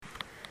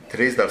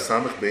Today's Daf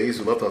Samach Beis.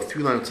 We left off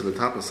 3 lines to the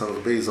top of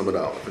Samach Beis Amud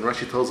Aleph. And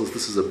Rashi tells us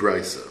this is a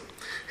brisa.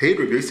 Hey,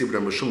 Rabbi Yosef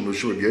ben Mishum,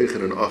 Mishum Rabbi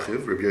Yochanan and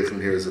Achiv. Rabbi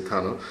Yochanan here is a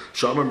Tana.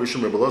 Shamar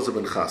Mishum Rabbi Elazar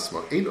ben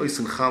Chasma. Ein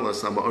oisin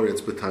chalas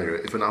Amaretz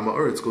b'tayra. If an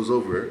Amaretz goes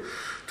over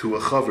to a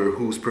chaver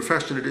whose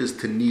profession it is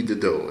to knead the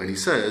dough, and he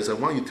says, "I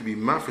want you to be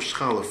mafresh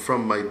challah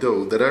from my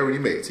dough that I already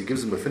made." So he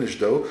gives him a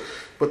finished dough,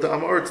 but the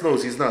Amaretz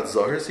knows he's not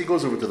zahir, so he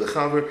goes over to the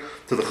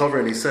chaver,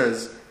 and he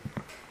says,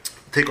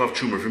 "Take off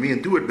truma for me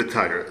and do it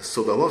b'tayra."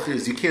 So the halacha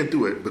is you can't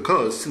do it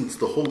because since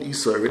the whole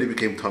isa already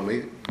became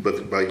tamei,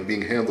 but by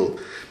being handled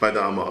by the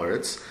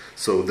Amaretz,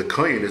 so the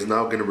kohen is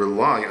now going to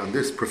rely on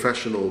this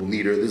professional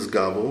kneader, this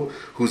gabel,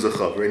 who's a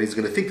chaver, and he's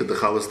going to think that the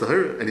challah is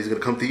tahir, and he's going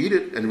to come to eat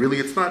it, and really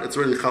it's not. It's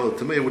already challah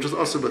tamei, which is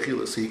also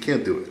b'chila, so he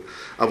can't do it.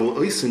 Avol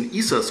oisin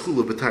isa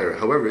schula b'tayra.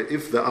 However,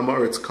 if the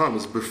Amaretz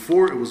comes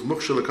before it was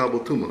mukshel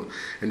kabel tuma,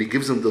 and he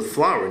gives him the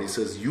flour, and he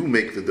says, "You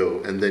make the dough,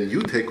 and then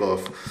you take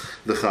off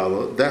the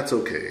challah," that's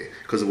okay,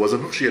 because it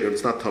wasn't mukshel yet,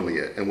 it's not tamei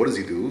yet. And what does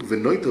he do?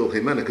 V'noitel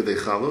heimena kedei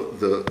challah.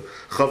 The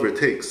chaver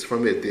takes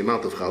from it the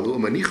amount of challah.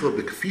 Umanicha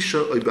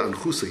b'kfisha oy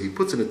b'anchusa. He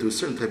puts it into a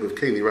certain type of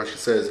keli. Rashi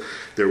says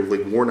they're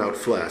like worn out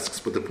flasks.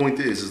 But the point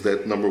is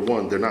that number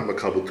one, they're not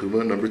makabel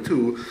tuma. Number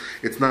two,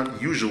 it's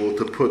not usual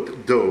to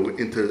put dough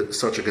into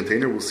such a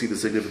container. We'll see the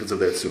significance of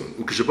that soon.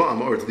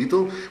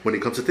 When he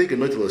comes to take it,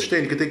 he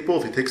can take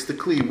both. He takes the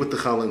kli with the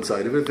challah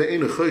inside of it.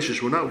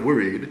 We're not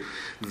worried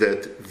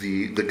that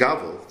the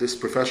gavel, this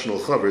professional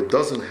chaver,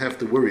 doesn't have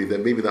to worry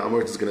that maybe the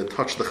Amaretz is going to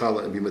touch the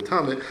challah and be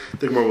metameh.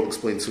 The Gemara will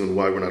explain soon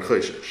why we're not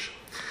chayshish.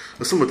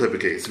 A similar type of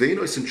case. And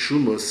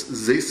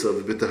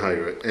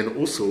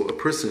also a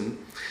person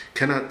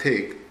cannot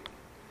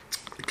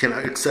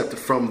accept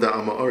from the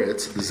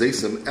Amaretz the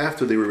zaysim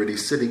after they were already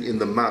sitting in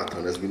the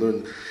matan, as we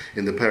learned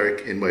in the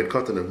parak in Moed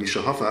Katan of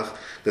Misha Hafach,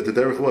 that the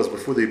derech was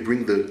before they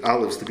bring the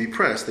olives to be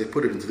pressed, they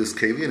put it into this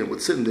keli and it would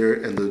sit in there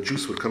and the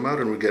juice would come out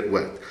and would get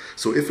wet.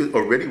 So if it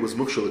already was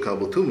mukshel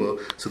kabel tuma,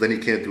 so then he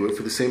can't do it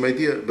for the same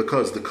idea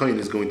because the kohen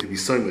is going to be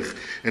samich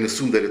and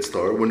assume that it's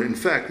tar when in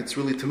fact it's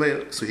really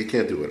tamei, so he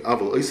can't do it.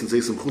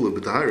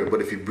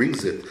 But if he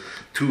brings it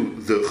to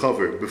the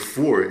chaver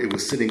before it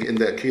was sitting in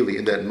that keli,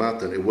 in that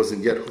matan, it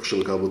wasn't yet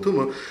mukshel kabel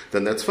tuma,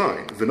 then that's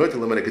fine. The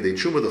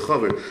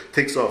chaver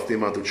takes off the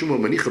amount of chuma.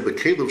 Manicha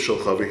bekelev shel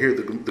chaver. Here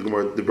the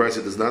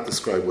brisa does not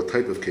describe what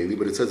type of keli,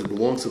 but it says it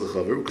belongs to the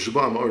chaver.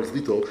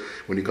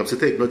 When he comes to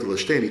take he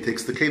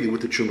takes the keli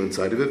with the chuma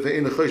inside of it.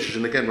 And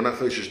again, we're not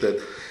chayshish that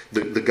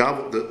the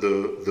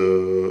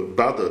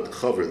badad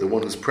chaver, the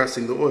one who's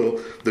pressing the oil,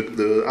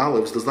 the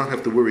olives, does not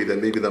have to worry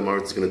that maybe the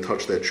Amaretz is going to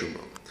touch that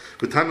chuma.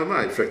 But time of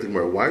mind, in fact,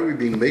 why are we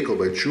being makel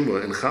by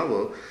chuma and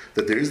challah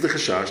that there is the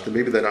chashash that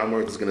maybe that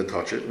Amaretz is going to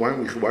touch it? Why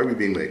are we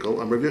being makel?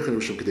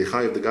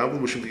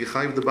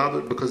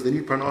 Because they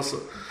need parnasa.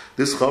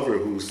 This chaver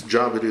whose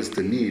job it is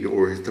to knead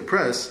or to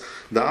press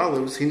the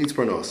olives, he needs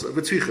parnasa.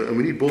 And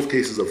we need both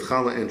cases of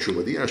challah and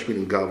chuma. The ashbin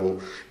and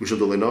gavel,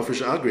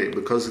 agre,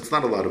 because it's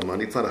not a lot of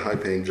money, it's not a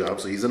high-paying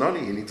job, so he's an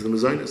ani, he needs the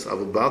mezainis.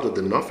 Avabada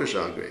the nafish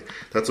agre.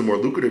 That's a more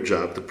lucrative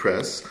job to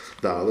press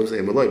the olives.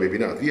 Maybe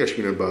not. The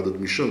ashbin and badad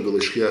mishum the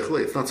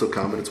it's not so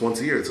common, it's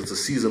once a year, so it's a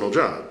seasonal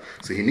job.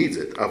 So he needs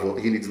it.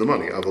 He needs the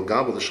money. Aval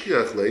gabel the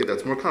shchiach le,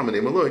 that's more common.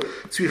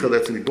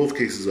 That's in both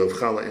cases of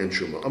challah and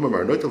chuma.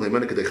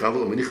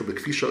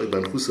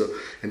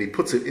 And he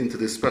puts it into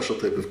this special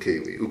type of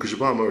keli.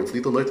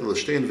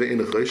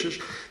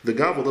 The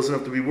gavel doesn't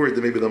have to be worried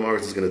that maybe the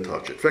Amaretz is going to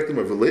touch it. In fact,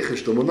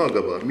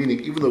 meaning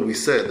even though we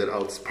said that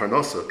out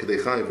parnasa,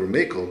 kedei or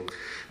mekel,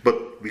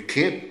 but we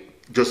can't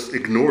just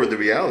ignore the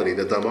reality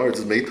that the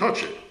Amaretz may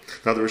touch it.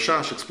 Now the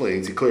Rashash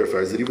explains, he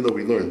clarifies that even though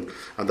we learned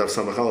on Daf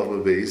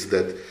Samachal Beis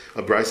that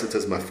a brisa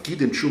says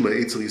mafkidin chuma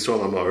eitzel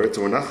yisrael Amaretz,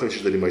 and we're not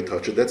chayshish that he might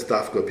touch it, that's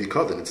dafka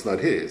pikadin, it's not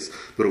his.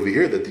 But over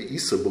here that the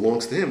isa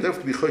belongs to him, they have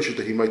to be chayshish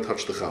that he might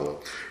touch the challah.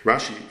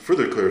 Rashi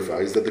further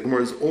clarifies that the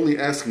Gemara is only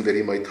asking that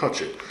he might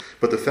touch it.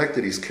 But the fact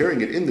that he's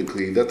carrying it in the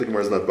kli, that the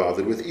Gemara is not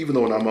bothered with, even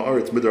though an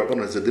Amaretz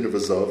midrabanan has a din of a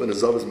zav, and a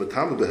zav is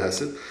matama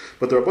beheset,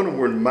 but the rabbanon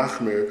were in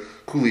machmer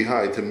kuli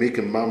high to make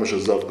him mamash a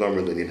zav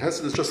gomer linian.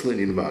 Hesed is just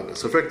linian maga.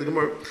 So in fact, the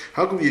Gemara,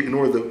 how can we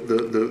ignore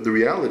the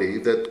reality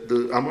that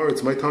the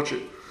Amaretz might touch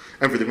it?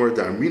 And for the Gemara,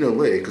 Da'amrina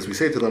le, because we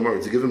say to the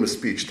Amaretz to give him a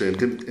speech to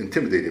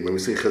intimidate him, and we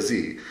say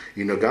chazi,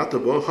 inagata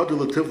bo hadu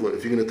lativla.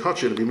 If you're going to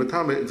touch it and be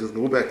matame, it's going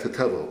to go back to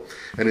tevel.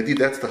 And indeed,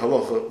 that's the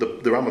halacha.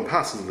 The Rambam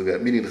passes with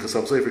that, meaning the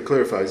Chasam Sofer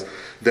clarifies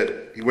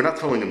that we're not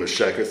telling him a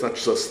sheker. It's not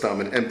just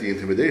stam and empty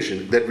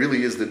intimidation. That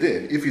really is the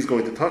din. If he's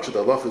going to touch it,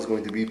 the halacha is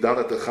going to be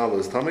that the challah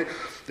is tamei.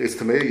 It's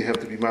tamei. You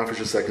have to be mafish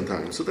a second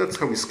time. So that's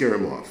how we scare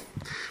him off.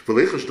 What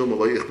do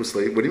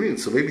you mean?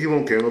 So maybe he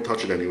won't care and he'll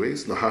touch it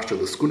anyways.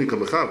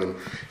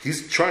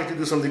 He's trying to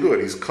do something good.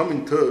 He's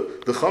coming to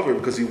the chaver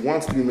because he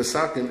wants to be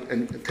mesakin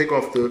and take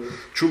off the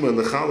truma and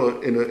the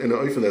challah in a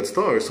oifen that's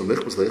tar. So you're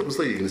going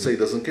to say he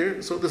doesn't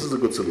care. So this is a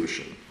good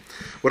solution.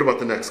 What about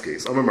the next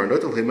case?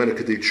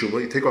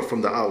 You take off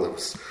from the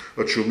olives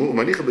a truma.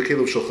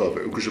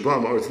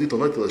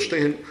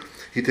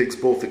 He takes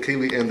both the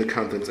keli and the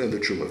contents and the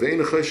truma.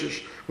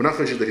 We're not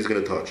chayshish that he's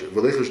going to touch it.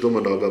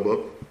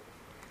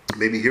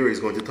 maybe here he's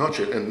going to touch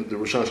it, and the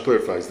Rosh Hashanah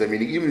clarifies that,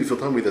 meaning even if you'll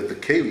tell me that the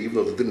keli, even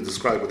though it didn't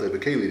describe what type of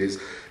keli it is,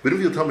 but if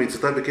you'll tell me it's a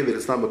type of keli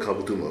that's not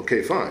makabel tuma,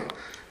 okay, fine.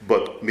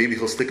 But maybe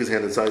he'll stick his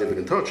hand inside of it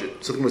and touch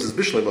it. So the Gemara says,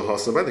 Bishlei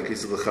mahasa, by the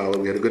case of the challah,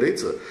 we had a good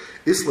eitzah.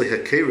 Islei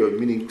hakera,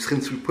 meaning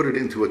since we put it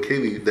into a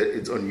keli that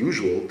it's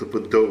unusual to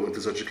put dough into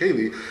such a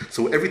keli,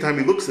 so every time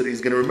he looks at it, he's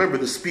going to remember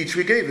the speech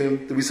we gave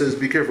him, that we says,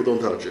 be careful,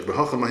 don't touch it. But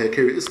how is he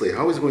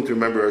going to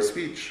remember our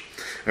speech?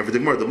 And for the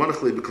Gemara, the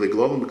manachle, b'klei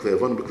glalim, b'klei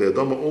avan, b'klei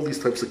adama, all these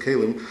types of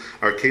kalim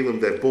are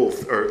kalim that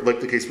both are, like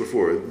the case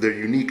before, they're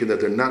unique in that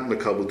they're not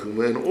makabel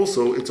tuma, and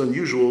also it's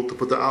unusual to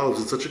put the olives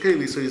in such a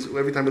keli, so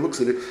every time he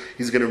looks at it,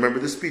 he's going to remember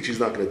the speech, he's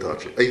not going to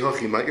touch it.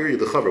 Eihachi, my area,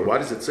 the chaver, why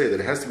does it say that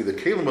it has to be the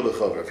kalim of the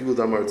chaver? If you will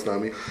damar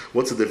etznami,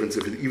 what's the difference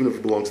even if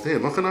it belongs to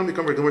him? Hachanami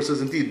kamer, the Gemara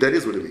says, indeed, that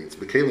is what it means.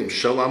 B'kalim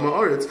shel ama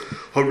aretz,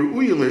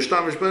 haru'uyim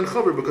le'ishtamish ben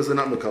chaver, because they're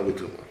not makabel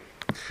tuma.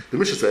 The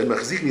Mishnah said,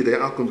 "Machzikin yidei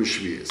akum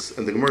b'shviyas,"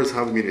 and the Gemara's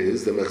havamina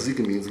is that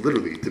machzikin means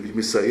literally to be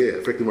misayeh.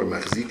 Effectively, more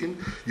machzikin,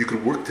 you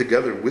could work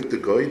together with the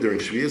guy during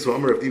shviyas.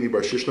 V'amar Avdimi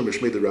bar Shishna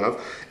mishmei derav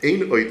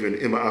ein oidrin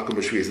ima akum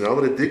b'shviyas. Now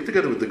let it dig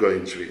together with the guy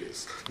in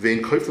shviyas.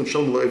 Vein koiflim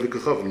shalom la'ev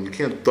v'kachavim. You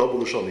can't double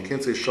the shalom. You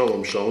can't say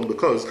shalom shalom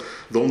because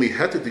the only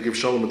heter to give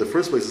shalom in the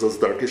first place is as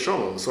dark as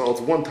shalom. So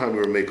it's one time we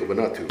were makel, but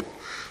not two.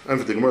 And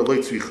for the Gemara,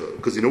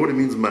 because you know what it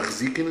means,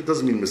 machzikin? It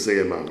doesn't mean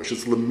mesayeh mamish.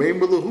 It's l'meim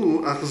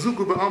b'lahu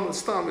achzuku ba'am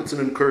stam. It's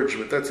an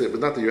encouragement. That's it, but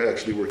not that you're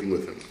actually working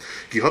with him.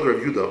 Ki hadar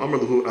Rav Yudah amar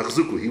lahu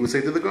achzuku. He would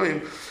say to the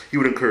goyim, he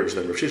would encourage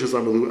them. Rav Sheshes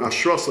amar lahu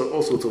ashrasa.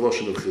 Also, it's a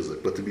lashon of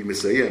chizuk, but to be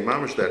mesayeh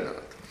mamish, that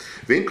not.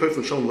 Vein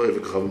koifin shalom la'ev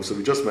v'kachavim. So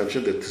we just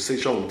mentioned that to say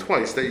shalom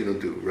twice, that you don't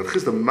do. Rav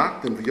Chizda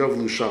makdim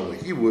v'yavlu shalom.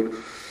 He would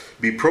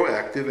be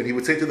proactive, and he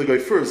would say to the guy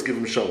first, give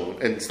him shalom,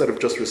 and instead of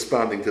just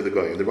responding to the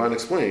guy. And the Ran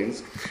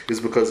explains,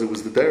 is because it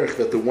was the derech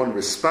that the one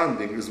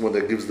responding is the one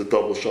that gives the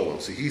double shalom.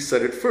 So he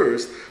said it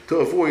first to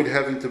avoid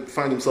having to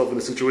find himself in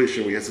a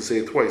situation where he has to say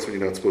it twice when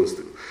you're not supposed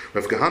to.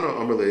 Rav Kahana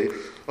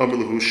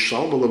Amarlehu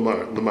Shalom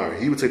Lamar.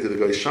 He would say to the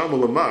guy, Shalom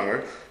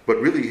Lamar,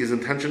 but really his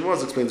intention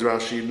was, explains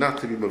Rashi, not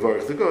to be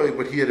Mavarich the guy,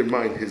 but he had in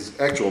mind his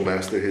actual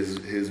master, his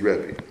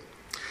Rebbe.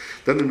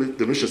 Then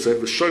the Mishnah said,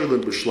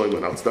 V'shoylin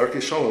b'shloiman, al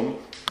tzdarkei shalom,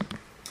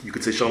 you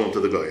could say shalom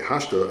to the guy.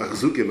 Hashta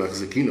achzukim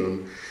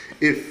achzikinon,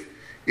 if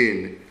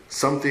in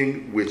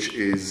something which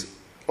is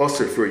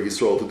usher for a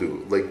Yisrael to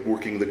do, like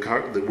working the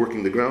ground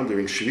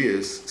during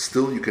Shviyas,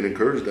 still you can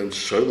encourage them,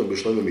 shalom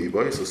b'shalom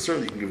mi'ibay, so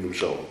certainly you can give them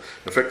shalom.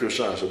 Effective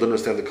shash, I don't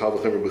understand the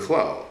kavach emer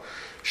b'chlal.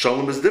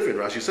 Shalom is different,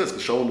 Rashi says,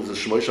 because shalom is a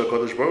Shemay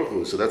HaKadosh Baruch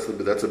Hu, so that's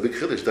a big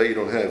chiddush that you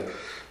don't have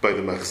by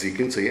the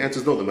Machzikin. So he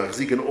answers, no, the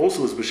Machzikin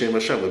also is B'Shem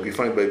Hashem, like we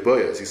find by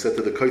Boaz. He said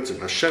to the Kaitzim,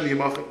 Hashem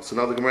Yimachim. So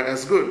now the Gemara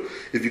asks, good,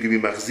 if you can be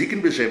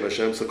Machzikin B'Shem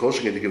Hashem, so Kol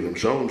Shegen to give them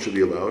Shalom should be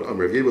allowed.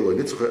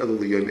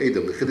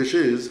 The chiddush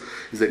is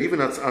that even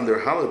that's on their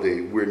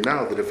holiday, where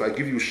now that if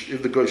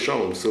the guy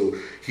Shalom, so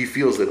he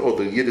feels that,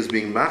 the Yid is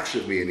being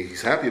machshav me, and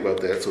he's happy about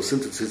that, so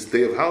since it's his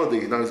day of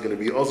holiday, now he's going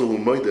to be Azal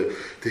Umayda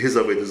to his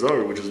Avodah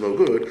Zarah, which is no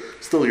good,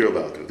 still you're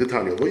allowed to. Don't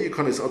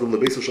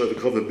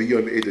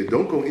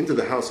go into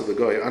the house of the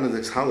guy on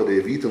his holiday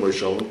of Eaton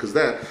Shalom, because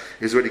that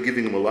is already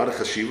giving him a lot of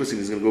chashivas, and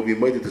he's going to go be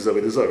mighty to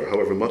Avodah Zarah.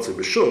 However, Matzah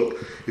B'Shuk,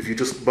 if you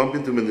just bump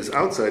into him in this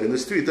outside in the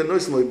street, then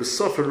nice and like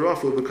B'Safar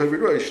Rafa B'Kavir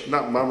Reish,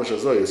 not Mamash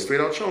Azayah,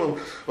 straight out Shalom,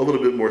 a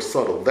little bit more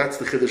subtle. That's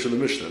the chiddush of the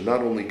Mishnah.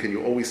 Not only can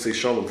you always say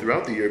Shalom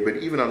throughout the year, but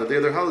even on the day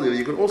of their holiday,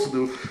 you can also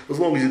do as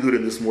long as you do it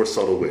in this more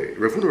subtle way.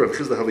 Rav Huna Rav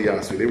Chizda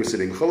Havayasvi, they were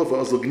sitting. Chalafa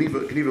Azal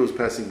Gniva was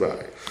passing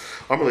by.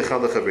 So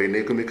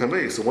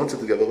once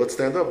it's together, let's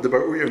stand up. The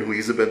Bar Urian, who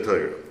he's a ben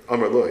Torah.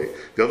 Amar Loi.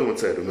 The other one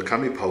said, we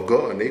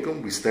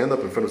stand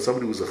up in front of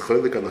somebody who was a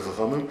cholik on the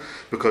Chachamim,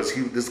 because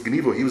this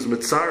Gnivo, he was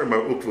Mitzar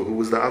Mar Ukva, who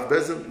was the Av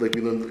Bezin, like we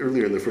learned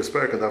earlier in the first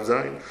parak on Av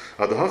Zayin.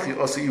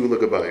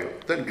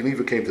 Then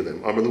Gniva came to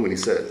them. Amar Lu, and he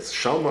says,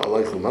 Shalma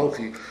Alaychum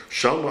Malchi,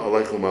 Shalma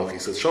Alaychum Malchi. He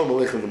says, Shalma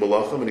Alaychum the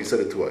Malachim, and he said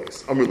it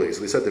twice. Amar Lei.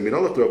 So they said to him,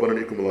 how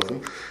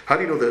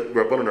do you know that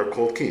Rabbanan are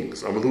called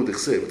kings? Amar Lu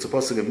Dechsev. It's a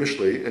pasuk in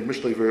Mishlei, and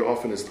Mishlei very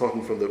often is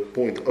talking from the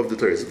point of the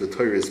Torah, so the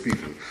Torah is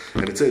speaking.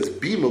 And it says,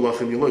 Bi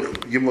Malachim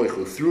Yimloichu.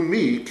 Through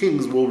me,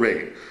 kings will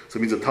reign. So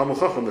it means a Talmud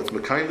Chacham that's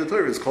Mekayim the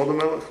Torah is called a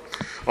Melech.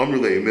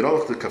 Amrulei,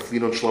 Minalach the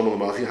Kaflinon Shlomo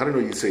Lamachi. How do I know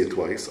you say it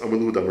twice?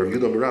 Amruludam, Rav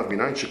Yudah Merav,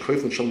 Minayin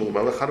Shekoiflin Shlomo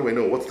Lamalech. How do I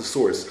know? What's the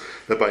source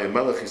that by a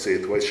Melech you say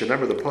it twice?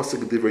 Shenever, the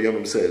Pasuk of Divrei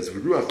Yomim says,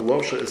 V'ruach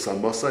Lovsha es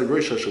Hamasai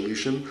Roisha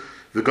Shalishin.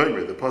 The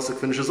pasuk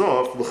finishes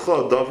off,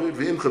 L'cha David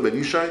v'imcha ben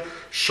Yishai,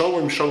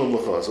 Shalom Shalom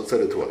l'cha. So it said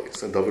it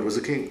twice, and David was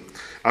a king.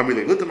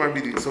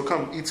 So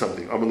come eat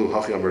something. Amalu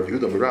hachi amar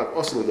Yehuda merav.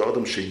 Also the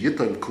adam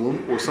sheyitam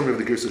klum, or some of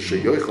the gears says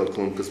sheyoicha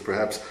klum, because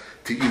perhaps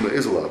te'ima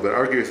is allowed. But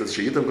our gear says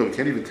sheyitam klum,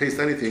 can't even taste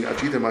anything. He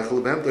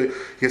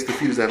has to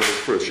feed his animals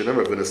first.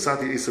 Shenemar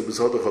v'nasati isa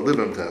b'zada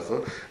chalibem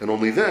techa, and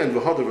only then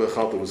v'hadar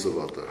v'chalta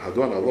v'zavata.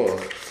 Hadwan Allah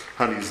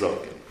hani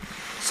zakin.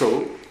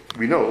 So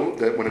we know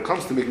that when it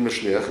comes to making a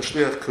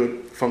shliach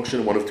could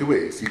function in one of two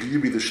ways. You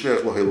could be the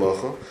shliach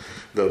l'heilacha,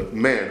 the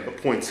man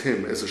appoints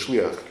him as a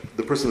shliach,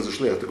 the person is a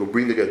shliach to go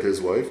bring the get to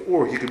his wife,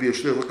 or he could be a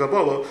shliach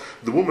l'kabbalah,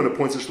 the woman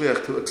appoints a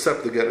shliach to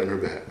accept the get on her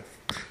behalf.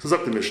 So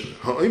Zok the Mishnah,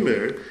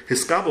 Ha'omer,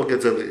 hiskabel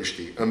getzel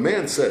ishti. A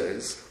man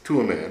says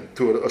to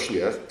a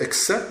shliach,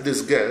 accept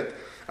this get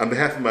on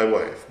behalf of my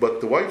wife.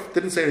 But the wife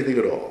didn't say anything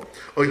at all.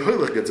 Or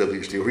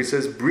he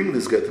says, bring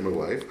this get to my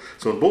wife.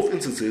 So in both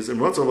instances, if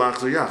he wants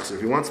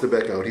to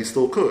back out, he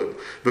still could.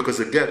 Because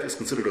a get is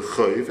considered a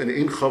chayv, and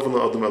in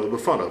chavana adam ala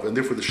b'fanav. And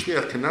therefore the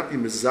shliach cannot be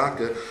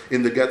mizaka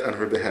in the get on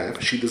her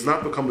behalf. She does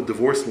not become a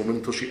divorced woman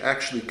until she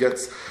actually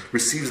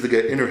receives the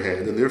get in her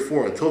hand. And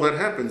therefore, until that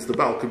happens, the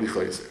baal could be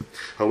chayzer.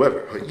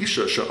 However,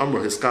 ha'isha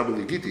sha'amra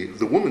hiskabel giti,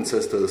 the woman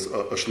says to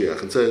a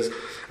shliach and says,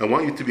 I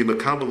want you to be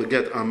makabel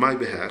get on my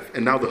behalf.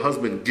 And now the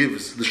husband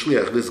gives the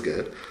shliach this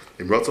get.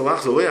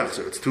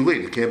 It's too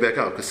late, he can't back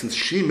out. Because since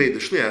she made the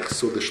shliach,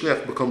 so the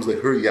shliach becomes like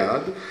her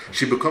yad.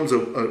 She becomes a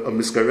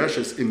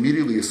miskareshes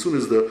immediately as soon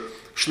as the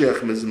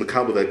shliach is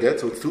makabel that get.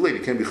 So it's too late,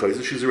 he can't be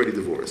chayzer, she's already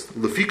divorced.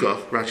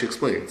 Lefikach, Rashi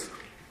explains,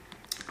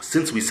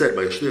 since we said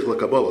by a shliach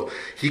lakabala,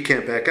 he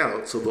can't back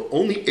out, so the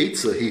only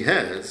eitzah he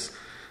has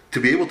to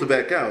be able to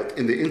back out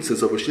in the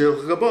instance of a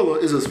shliach Kabbalah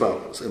is as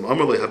follows. He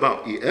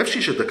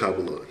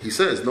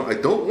says, no, I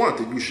don't want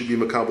that you should be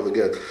makabel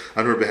get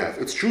on her behalf.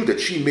 It's true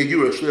that she made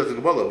you a shliach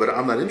Kabbalah, but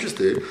I'm not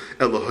interested.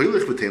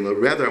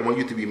 Rather, I want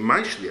you to be my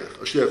shliach,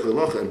 a shliach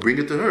lelacha, and bring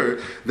it to her.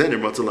 Then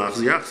if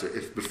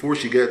before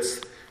she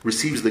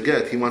receives the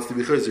get, he wants to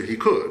be chayzer, he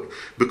could.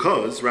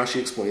 Because, Rashi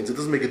explains, it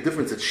doesn't make a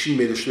difference that she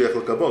made a shliach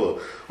l'kabbalah.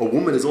 A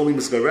woman is only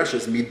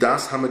misgareshes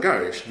midas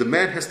ha-megarish. The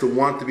man has to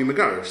want to be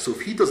megarish. So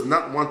if he does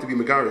not want to be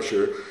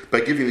megarisher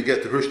by giving the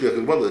get to her shliach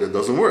l'kabbalah, it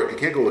doesn't work. He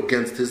can't go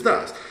against his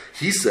das.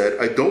 He said,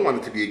 I don't want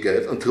it to be a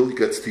get until it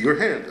gets to your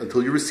hand,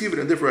 until you receive it,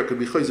 and therefore I could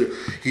be chayzer.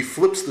 He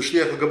flips the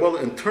shliach l'kabbalah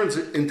and turns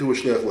it into a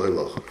shliach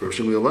l'halach.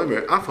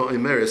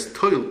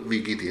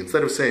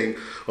 Instead of saying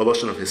a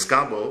lashon of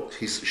hiskabel,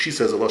 she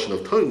says a lashon of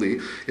toili.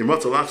 In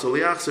Ratzalach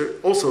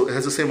also it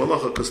has the same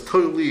halacha because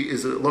toili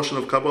is a lashon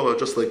of kabbalah,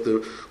 just like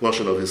the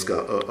lashon of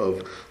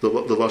the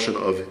lashon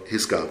of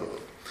hiskabel.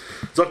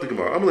 Zok the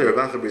Gemara.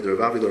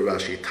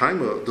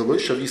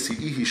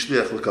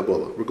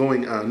 We're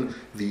going on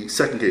the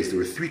second case. There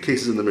were three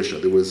cases in the Mishnah.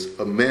 There was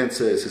a man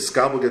says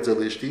hiskabel getzel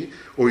ishti,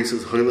 or he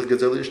says hoylech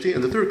getzel ishti,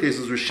 and the third case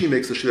is where she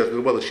makes the shliach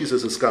kabbalah. She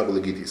says hiskabel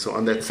legiti. So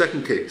on that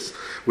second case,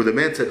 where the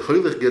man said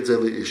hoylech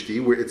getzel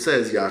ishti, where it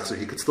says yachzer,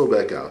 he could still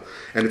back out,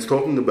 and it's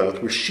talking about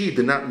where she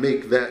did not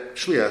make that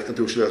shliach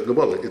into a shliach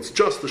kabbalah. It's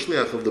just the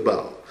shliach of the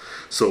baal.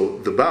 So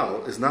the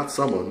baal is not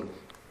someone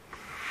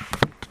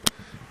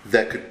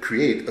that could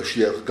create a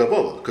shliach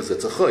kabbalah, because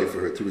it's a chay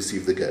for her to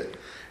receive the get.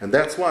 And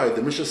that's why the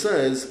Mishnah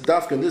says,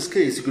 dafka in this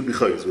case, you could be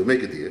chayz. We'll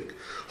make a diak.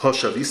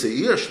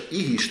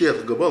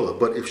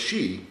 But if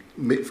she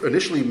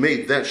initially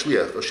made that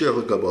shliach, a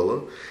shliach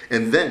kabbalah,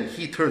 and then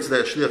he turns to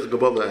that shliach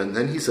kabbalah, and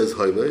then he says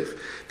haylech,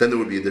 then there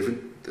would be a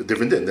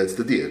different din. That's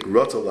the diak.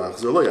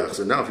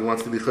 So now if he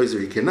wants to be chayzer,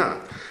 he cannot.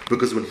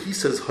 Because when he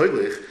says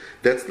haylech,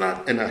 that's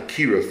not an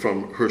akira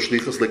from her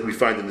shlichus like we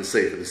find in the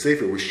Sefer. The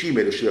Sefer where she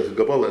made a shliach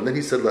kabbalah, and then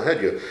he said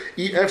lahedya,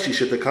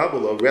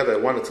 rather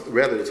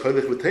it's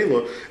haylech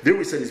v'teila. There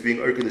we said he's being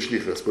arka the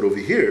shlichus, but over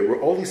here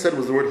where all he said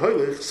was the word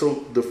haylech,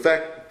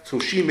 so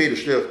she made a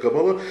shliach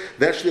kabbalah.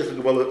 That shliach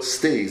kabbalah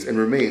stays and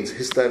remains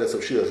his status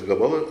of shliach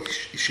kabbalah.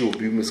 She will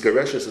be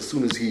miskareshes as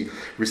soon as he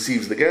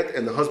receives the get,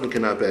 and the husband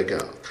cannot back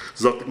out.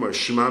 Zaktikmar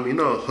shema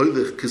mina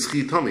hoylech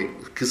kischi dami.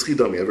 I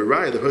have a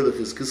raya. The hoylech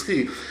is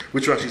kischi,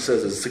 which Rashi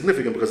says is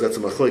significant because that's a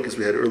machlokes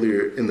we had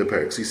earlier in the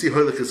parak. So you see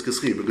hoylech is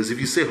kischi, because if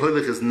you say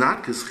hoylech is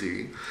not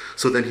kischi,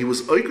 so then he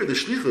was oiker the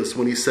shlichus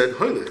when he said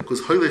hoylech,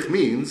 because hoylech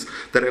means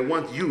that I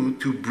want you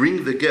to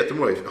bring the get to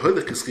my wife.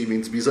 Hoylech kischi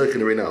means be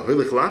zaychen right now.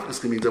 Hoylech lav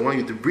kischi means I want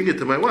you to bring it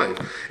to my wife,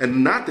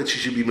 and not that she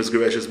should be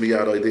misgareshes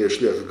miyad idea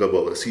shliach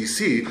kabbalah. So you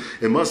see,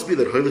 it must be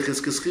that hoylech is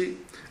kischi.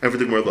 And for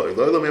the Gemara,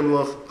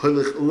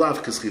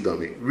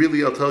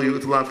 really, I'll tell you,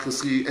 it's lav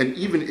kischi. And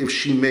even if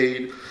she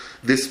made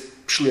this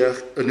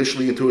shliach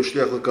initially into a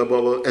shliach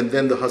l'kabbalah, and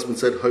then the husband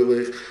said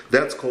hoylech,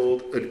 that's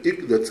called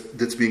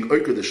that's being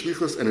oiker the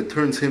shlichus, and it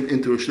turns him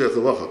into a shliach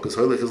l'lacha, because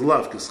hoylech is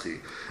lav kischi.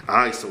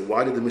 So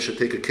why did the Mishnah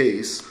take a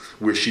case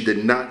where she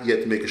did not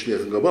yet make a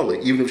shliach kabbalah?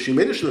 Even if she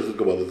made a shliach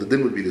kabbalah, the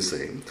din would be the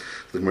same.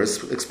 The Gemara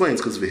explains,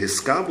 because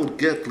v'hiskabel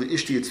get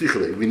li'ishti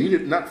yitzrichale. We need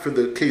it not for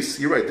the case.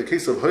 You're right. The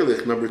case of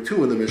hoylech, number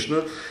 2 in the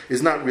Mishnah,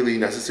 is not really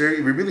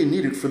necessary. We really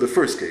need it for the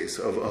first case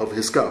of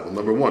hiskabel,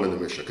 number 1 in the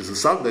Mishnah, because the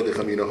sabda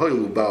dechamina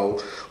hoylu bal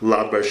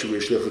lad bar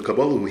shuvei shliach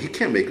kabbalah. He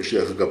can't make a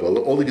shliach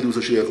kabbalah. All he can do is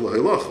a shliach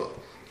l'haylacha.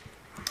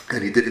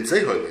 And he didn't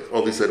say hoylech.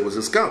 All he said was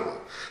hiskabel.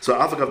 So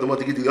there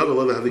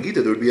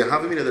would be a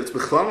havamina that's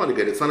bechlal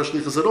again. It's not a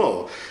shlichus at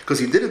all, because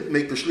he didn't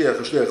make the shliach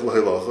a shliach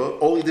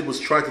l'haylacha. All he did was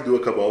try to do a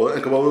kabbalah,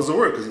 and kabbalah doesn't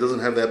work because he doesn't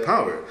have that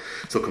power.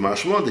 So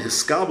kamashma the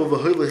hiskabel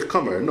v'hoylech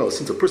kamer. No,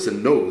 since a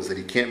person knows that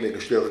he can't make a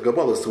shliach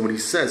kabbalah, so when he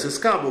says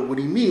hiskabel, what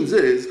he means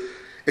is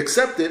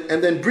accept it,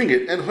 and then bring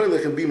it, and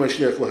hoylech and be my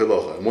shliach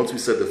lahilocha. And once we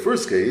said the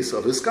first case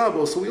of his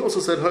kabbalah, so we also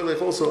said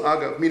hoylech also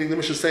agav, meaning the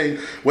Mishnah is saying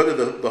whether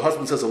the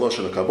husband says a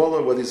lashon of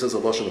kabbalah, whether he says a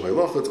lashon of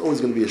hilocha, it's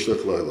always going to be a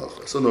shliach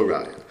lahilocha. So no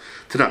raya.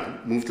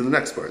 Tanan, move to the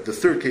next part. The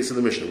third case of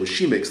the Mishnah, where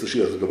she makes the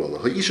shliach kabbalah.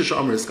 Ha'isha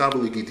sha'amar his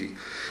kabbalah giti.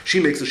 She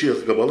makes the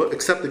shliach kabbalah,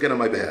 accept the get on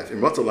my behalf.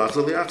 In ratzah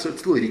lachzah liachzah,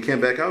 it's too late. He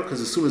can't back out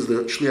because as soon as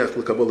the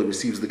shliach kabbalah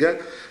receives the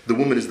get, the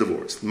woman is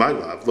divorced. My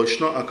love,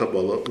 loishna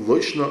akabbalah,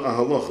 loishna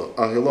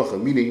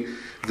ahalacha, meaning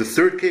the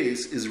third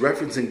case is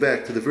referencing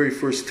back to the very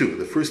first two.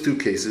 The first two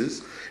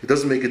cases, it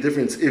doesn't make a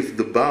difference if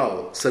the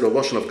Baal said a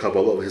lashon of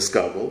Kabbalah of his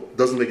Kabbalah.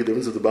 Doesn't make a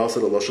difference if the Baal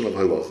said a lashon of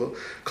Halacha.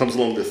 Comes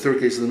along the third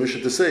case of the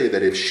Mishnah to say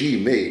that if she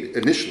made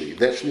initially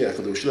that shliach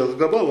of the shliach of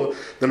Kabbalah,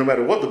 then no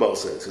matter what the Baal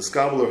says, his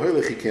Kabbalah or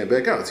Halach, he can't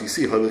back out. So you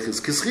see, Halach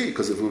is kischi,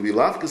 because if it would be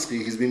lav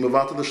kischi, he's being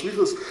mavata the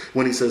shlichus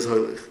when he says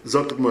Halach.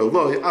 Zakat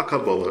marloi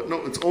akabbalah.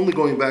 No, it's only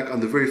going back on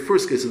the very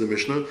first case of the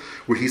Mishnah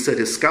where he said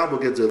his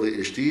Kabbalah gets eli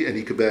ishti and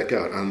he could back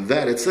out. On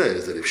that it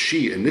says that if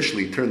she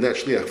initially turned that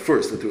shliach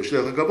first into a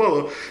shliach of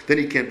Kabbalah, then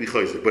he can't be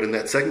chayzer. But in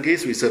that second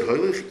case where he said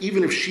Hoylech,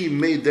 even if she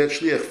made that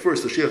shliach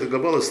first, the shliach of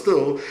Kabbalah,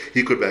 still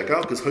he could back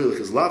out because Hoylech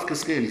is lav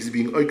kaske and he's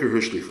being oiker her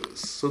shlichus.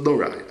 So no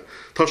raya.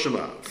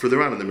 Tashema,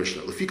 further on in the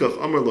Mishnah, Lefikach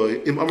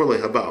amarloi im amarloi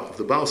habal. If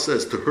the Baal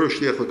says to her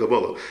shliach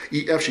lekabbalah,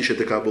 if she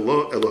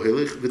shetekabbalah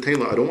elohelich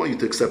v'tein, I don't want you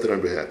to accept it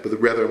on behalf, but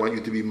rather I want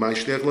you to be my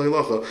shliach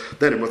lehilacha.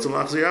 Then in ratzon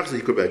lachzeh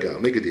he could back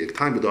out. Make a diak.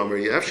 Time b'damar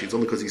yefshi. It's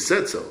only because he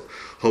said so.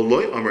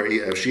 Holoi amar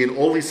yefshi, and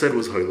all he said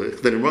was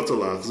hoylech. Then in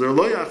ratzon lachzeh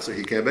loy yachzeh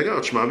he can't back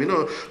out. Shema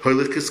mino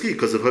hoylech kiski,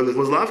 because if hoylech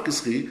was lav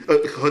kiski,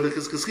 hoylech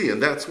is kiski, and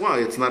that's why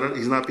it's not.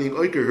 He's not being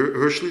oiker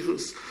her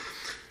shlichus.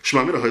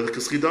 And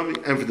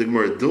for the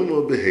Gemara,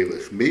 Dilma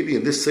behelech. Maybe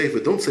in this sefer,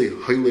 don't say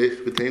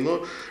haylech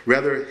v'tein,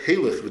 rather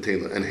haylech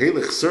v'tein. And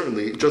haylech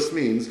certainly just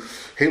means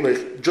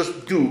haylech.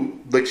 Just do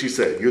like she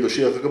said. You're the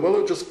shliach of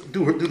Kabbalah. Just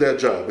do that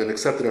job and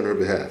accept it on her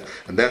behalf.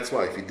 And that's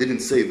why if he didn't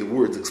say the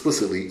words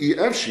explicitly,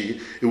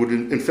 efshi, it would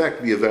in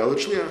fact be a valid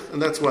shliach,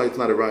 and that's why it's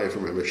not a raya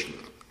from our Mishnah.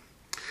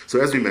 So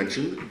as we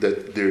mentioned,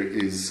 that there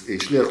is a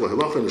shliach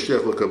lahalacha and a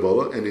shliach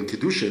lakabbalah, and in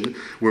Kiddushin,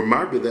 we're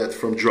marbe that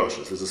from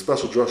drashas. There's a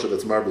special drasha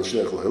that's marbe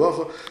shliach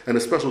lahalacha, and a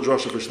special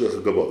drasha for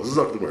shliach lakabbalah. This is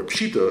the Gemara.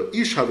 Pshita,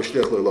 ish have a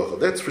shliach lahalacha.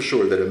 That's for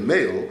sure that a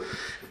male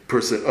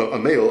person,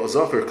 a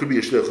zachar, could be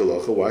a shliach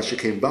lahalacha. Why? She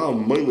came baal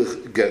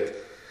moilich get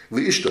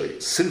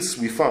liishtay. Since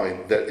we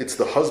find that it's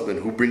the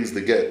husband who brings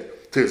the get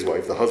to his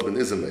wife, the husband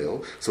is a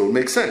male, so it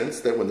makes sense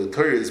that when the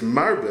Torah is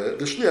marbe,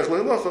 the shliach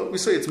le'elacha, we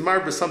say it's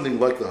marbe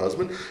something like the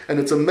husband, and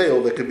it's a male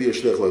that could be a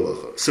shliach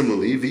le'elacha.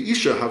 Similarly, the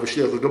isha have a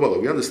shliach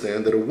le'kabbalah. We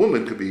understand that a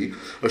woman could be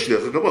a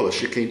shliach le'kabbalah.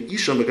 Shekein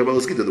isha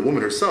me'kabbalah's gita. The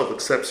woman herself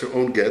accepts her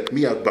own get,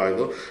 miyad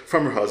baila,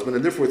 from her husband,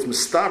 and therefore it's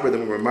mistaber that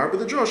when we're marbe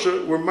the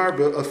drasha, we're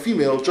marbe a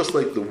female, just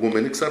like the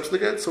woman accepts the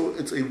get, so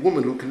it's a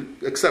woman who can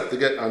accept the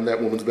get on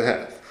that woman's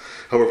behalf.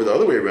 However, the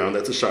other way around,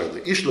 that's a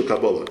shayla. Ish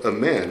l'kabbalah, a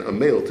man, a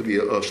male, to be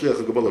a shliach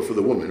l'kabbalah for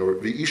the woman, or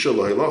v'isha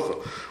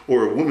l'hilacha,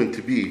 or a woman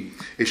to be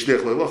a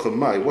shliach l'hilacha.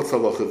 My, what's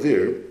halacha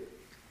there?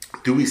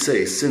 Do we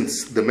say,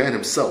 since the man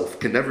himself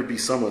can never be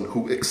someone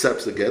who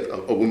accepts a get,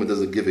 a woman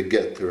doesn't give a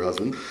get to her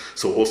husband,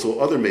 so also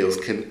other males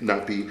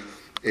can't be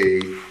a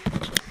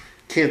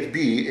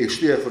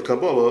shliach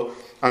l'kabbalah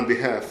on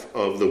behalf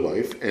of the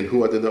wife, and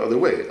who are the other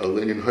way, a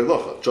linin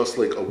halacha. Just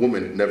like a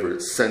woman never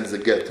sends a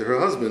get to her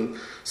husband,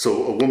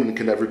 so a woman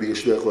can never be a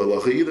shliach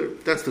halacha either.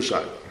 That's the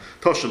shayla.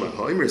 Tashema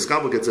ha'imir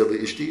iskabel gets eli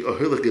ishti, a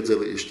hilach gets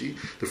eli ishti.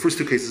 The first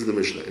two cases of the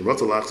Mishnah in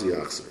ratzah lachzer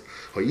yachzer.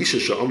 Ha'isha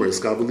sha'amar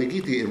iskabel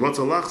ligiti in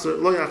ratzah lachzer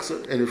lo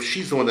yachzer. And if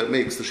she's the one that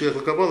makes the shliach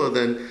l'kabbalah,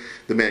 then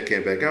the man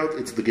can't back out.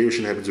 It's the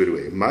gerushin happens right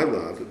away. My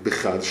love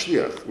bechad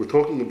shliach. We're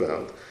talking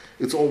about.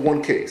 It's all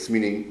one case,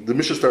 meaning the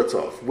Mishnah starts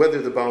off,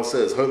 whether the Baal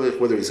says Hoylech,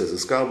 whether he says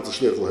Eskab, it's a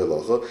Shliach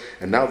L'Halacha,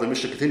 and now the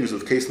Mishnah continues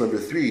with case number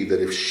 3,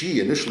 that if she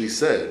initially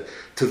said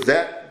to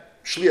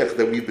that Shliach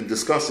that we've been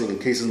discussing in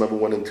cases number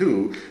 1 and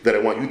 2, that I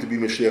want you to be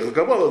Mishliach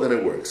HaKabbalah, then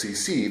it works. So you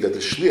see that the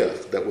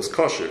Shliach that was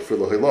kosher for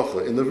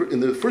L'Halacha in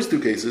the first two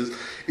cases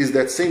is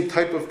that same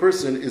type of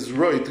person is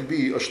right to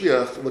be a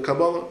Shliach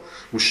L'Kabbalah.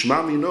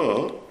 Ushma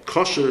Mina,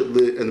 kosher,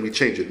 and we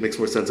change it makes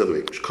more sense the other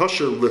way.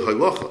 Kosher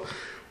L'Halacha.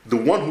 The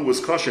one who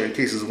was kosher in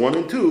cases 1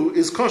 and 2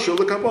 is kosher.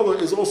 The Kabbalah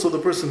is also the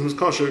person who's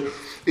kosher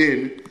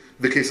in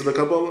the case of the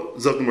Kabbalah.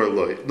 Zagmar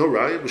loy. No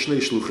raya, b'shnei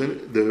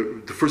shluchin.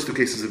 The first two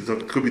cases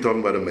could be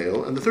talking about a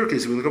male, and the third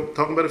case, if we're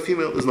talking about a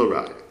female, there's no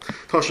raya.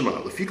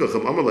 Tashma,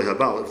 lefikacham amalei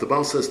habal. If the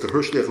Baal says to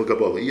her shliach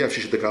l'Kabbalah, yaf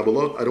shishit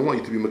Kabbalah, I don't want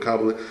you to be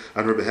makabel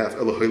on her behalf.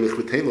 Eloheilich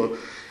v'tein.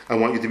 I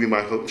want you to be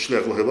my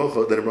shliach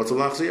l'hilacha, then in ratzah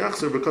lachzer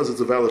yachzer, because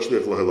it's a valid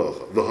shliach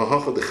l'hilacha. The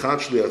hahacha dechad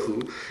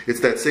shliachu, it's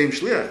that same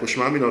shliach,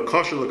 l'shmamina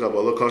kosher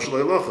l'kabbalah, kosher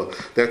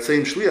l'hilacha. That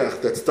same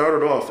shliach that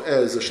started off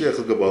as a shliach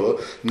l'kabbalah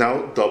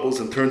now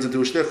doubles and turns into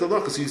a shliach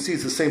l'hilacha. So you see,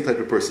 it's the same type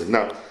of person.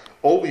 Now,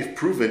 all we've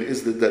proven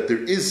is that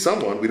there is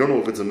someone, we don't know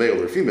if it's a male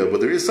or a female,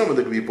 but there is someone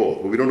that could be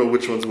both, but we don't know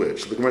which one's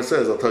which. So the Gemara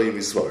says, I'll tell you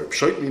misvar.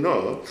 Pshat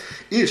mina,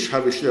 ish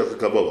have shliach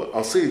Kabbalah.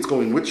 I'll say it's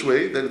going which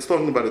way, that it's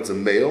talking about it's a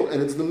male,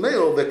 and it's the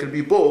male that could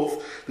be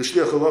both the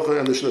shliach halacha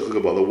and the shliach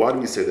Kabbalah. Why do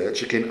we say that?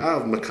 Shekein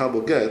av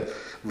makabel get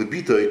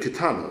lebitoi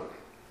ketana.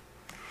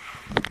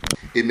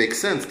 It makes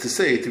sense to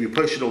say, to be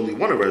pushed only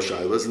one of our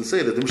shilas and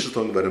say that the Mishnah is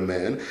talking about a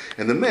man,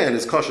 and the man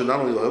is kosher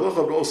not only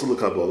l'halacha but also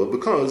l'kabbalah,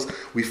 because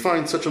we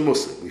find such a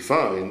Muslim. We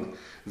find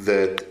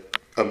that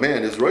a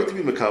man is right to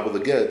be makabel the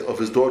get of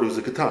his daughter who's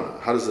a katana.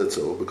 How does that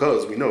so?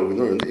 Because we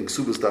learned in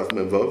Ksubas Daf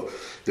Memvav,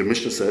 the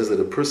Mishnah says that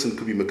a person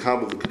could be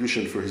makabel the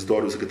kedushin for his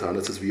daughter who's a katana.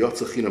 It says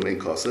v'yatza chinam ein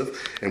kasev,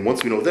 and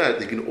once we know that,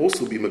 they can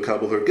also be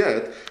makabel her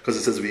get because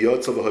it says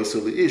v'yatza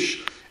v'haisel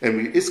leish. And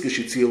we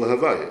iskeshitzi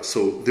lahavaya.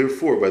 So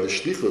therefore, by the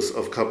shlichus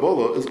of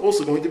Kabbalah is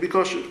also going to be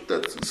kosher.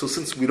 So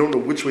since we don't know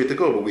which way to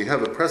go, but we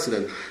have a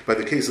precedent by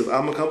the case of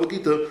Amakabal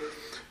Gita,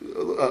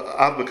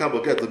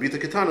 Abmakabal Get Labita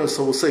Kitana,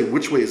 so we'll say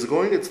which way is it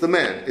going? It's the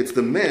man. It's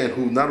the man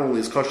who not only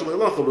is kosher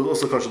le'halacha, but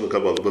also kosher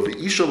le'kabbalah. But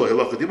v'isha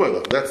le'halacha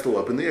dibayla, that's still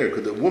up in the air.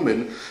 Could a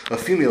woman, a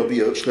female,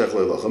 be a shlech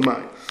le'halacha?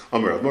 Mai.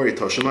 Amar Avmari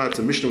Tashema, it's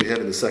a Mishnah we had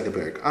in the second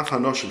parak. Af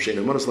hanoshim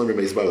she'ena manas lamer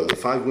meis bayla. The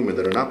 5 women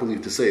that are not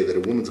believed to say that a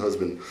woman's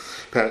husband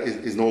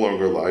is no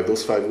longer alive.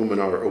 Those 5 women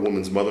are a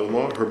woman's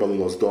mother-in-law, her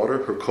mother-in-law's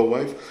daughter, her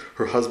co-wife,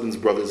 her husband's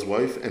brother's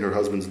wife, and her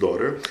husband's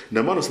daughter.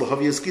 Namanas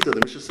lahavi eskita.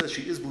 The Mishnah says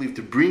she is believed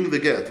to bring the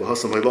get.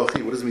 V'hasam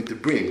haylachi. What does it mean to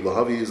bring?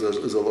 Lahavi is a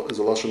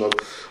lashon of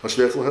a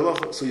shleich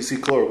l'halacha. So you see,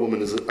 Klar, a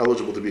woman is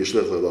eligible to be a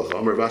shleich l'halacha.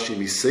 Amar Vashi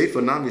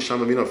miseifa nam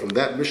yisham amina. From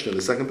that Mishnah, in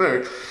the second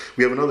parak,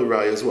 we have another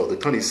raya as well. The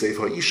Tani seif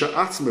ha'isha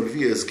atzma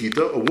v'via eskita.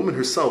 A woman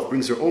herself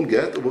brings her own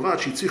get. The Gemara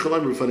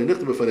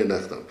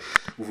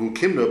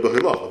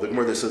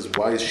there says,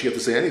 why does she have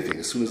to say anything?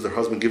 As soon as her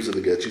husband gives her the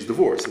get, she's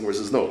divorced. And the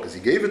Gemara says, no, because he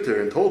gave it to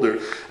her and told her,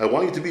 I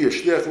want you to be a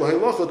shliach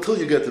l'halacha till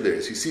you get to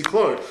there. So you see,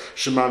 Klar,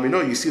 Shema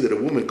Mino, you see that a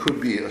woman could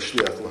be a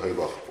shliach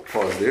l'halacha.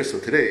 Pause there. So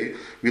today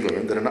we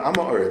learned that an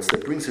Amma Aretz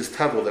that brings his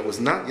tavel that was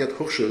not yet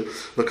huksha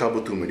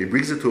l'kabel tumah, he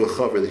brings it to a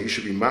chaver that he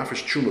should be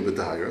mafresh truma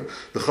b'tahira.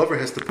 The chaver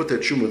has to put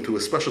that truma into a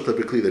special type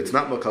of kli that's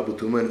not l'kabel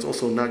tumah, and it's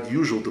also not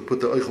usual to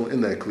put the eichel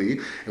in that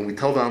kli. And we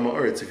tell the Amma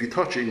Aretz, if you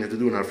touch it, you have to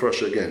do an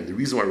hafrasha again. The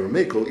reason why we're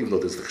makel, even though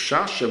there's the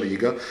chashash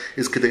shemayiga,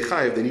 is kedei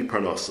chayev, they need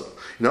parnasa.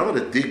 You're not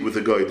allowed to dig with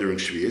the guy during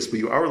shviyas, but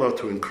you are allowed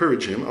to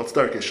encourage him al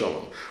tzdarkei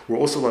shalom. We're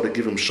also allowed to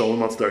give him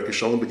shalom al tzdarkei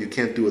shalom, but you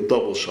can't do a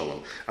double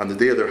shalom. On the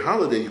day of their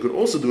holiday, you could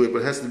also do it,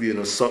 but it has to be in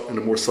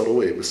a more subtle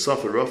way. If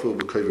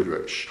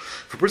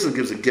a person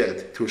gives a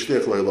get to a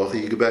shliach l'halacha,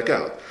 he can back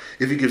out.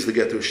 If he gives the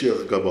get to a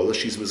shliach Kabbalah,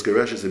 she's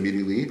misgareshes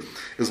immediately,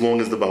 as long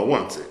as the Baal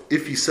wants it.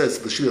 If he says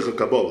to the shliach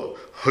Kabbalah,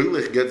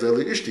 hoylech get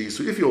zeli ishti,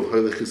 so if you hold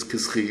hoylech is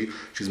kischi,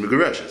 she's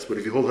misgareshes. But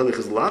if you hold hoylech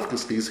is lav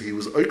kischi, so he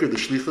was oiker the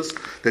shlichus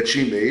that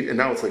she made, and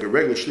now it's like a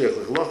regular shliach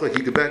l'halacha,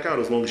 he could back out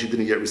as long as she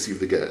didn't yet receive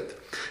the get.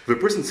 If a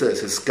person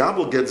says his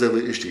skabel get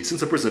zeli ishti,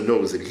 since a person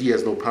knows that he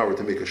has no power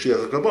to make a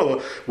shliach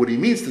Kabbalah, what he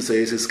means to say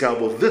is his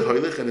skabel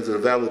v'hoylech, and is a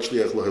valid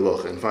shliach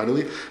l'halacha. And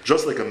finally,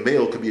 just like a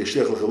male could be a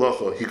shliach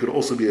l'halacha, he could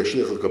also be a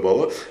shliach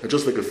l'kabbalah, and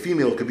just like a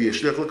female could be a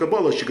shliach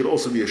l'kabbalah, she could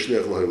also be a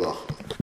shliach l'halacha.